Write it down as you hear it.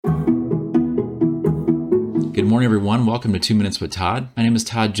Good morning, everyone. Welcome to 2 Minutes with Todd. My name is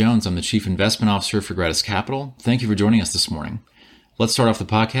Todd Jones. I'm the Chief Investment Officer for Gratis Capital. Thank you for joining us this morning. Let's start off the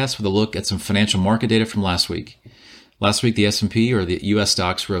podcast with a look at some financial market data from last week. Last week, the S&P, or the U.S.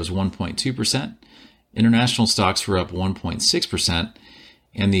 stocks, rose 1.2%. International stocks were up 1.6%.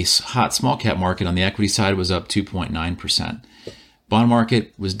 And the hot small cap market on the equity side was up 2.9%. Bond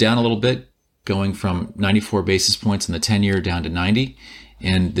market was down a little bit, going from 94 basis points in the 10-year down to 90.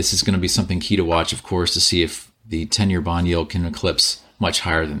 And this is going to be something key to watch, of course, to see if the 10-year bond yield can eclipse much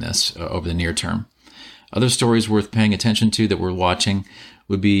higher than this over the near term. Other stories worth paying attention to that we're watching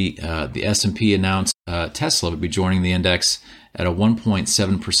would be the S&P announced Tesla would be joining the index at a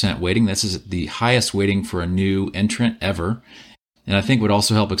 1.7% weighting. This is the highest weighting for a new entrant ever. And I think would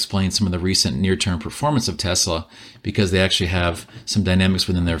also help explain some of the recent near-term performance of Tesla, because they actually have some dynamics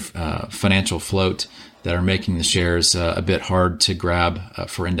within their financial float that are making the shares a bit hard to grab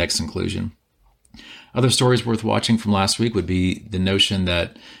for index inclusion. Other stories worth watching from last week would be the notion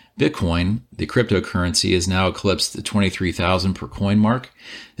that Bitcoin, the cryptocurrency, has now eclipsed the 23,000 per coin mark.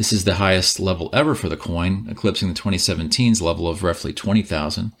 This is the highest level ever for the coin, eclipsing the 2017's level of roughly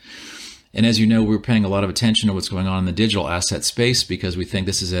 20,000. And as you know, we're paying a lot of attention to what's going on in the digital asset space, because we think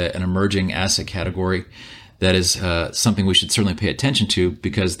this is an emerging asset category that is something we should certainly pay attention to,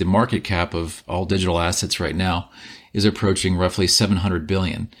 because the market cap of all digital assets right now is approaching roughly $700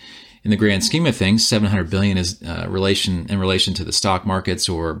 billion. In the grand scheme of things, $700 billion is in relation to the stock markets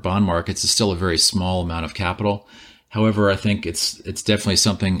or bond markets is still a very small amount of capital. However, I think it's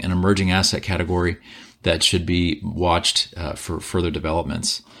definitely an emerging asset category that should be watched for further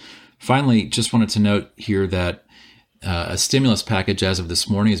developments. Finally, just wanted to note here that a stimulus package as of this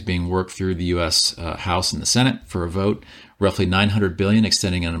morning is being worked through the U.S. House and the Senate for a vote, roughly $900 billion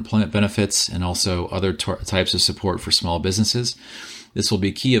extending unemployment benefits and also other types of support for small businesses. This will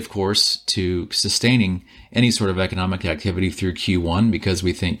be key, of course, to sustaining any sort of economic activity through Q1, because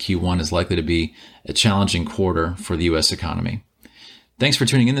we think Q1 is likely to be a challenging quarter for the U.S. economy. Thanks for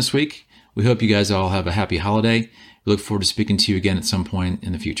tuning in this week. We hope you guys all have a happy holiday. We look forward to speaking to you again at some point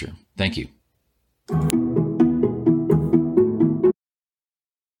in the future. Thank you.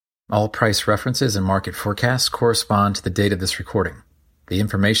 All price references and market forecasts correspond to the date of this recording. The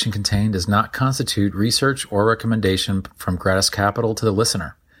information contained does not constitute research or recommendation from Gratis Capital to the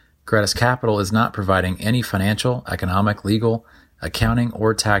listener. Gratis Capital is not providing any financial, economic, legal, accounting,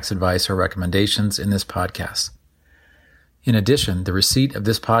 or tax advice or recommendations in this podcast. In addition, the receipt of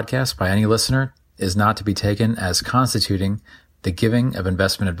this podcast by any listener is not to be taken as constituting the giving of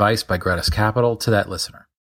investment advice by Gratis Capital to that listener.